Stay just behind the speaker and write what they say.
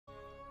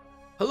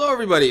Hello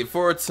everybody,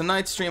 for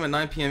tonight's stream at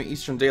 9 p.m.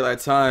 Eastern Daylight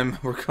Time,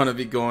 we're going to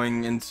be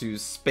going into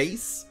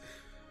space.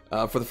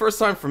 For the first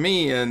time for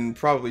me in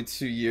probably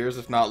 2 years,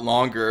 if not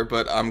longer,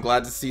 but I'm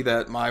glad to see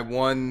that my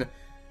one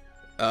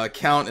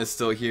count is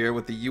still here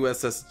with the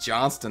USS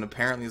Johnston,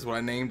 apparently is what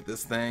I named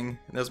this thing.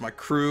 And there's my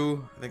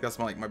crew, I think that's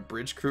my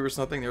bridge crew or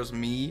something. There's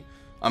me,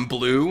 I'm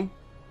blue,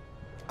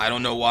 I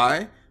don't know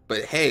why,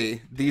 but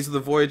hey, these are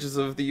the voyages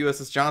of the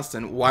USS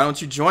Johnston. Why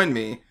don't you join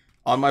me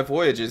on my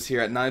voyages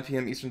here at 9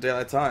 p.m. Eastern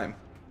Daylight Time?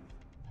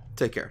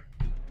 Take care.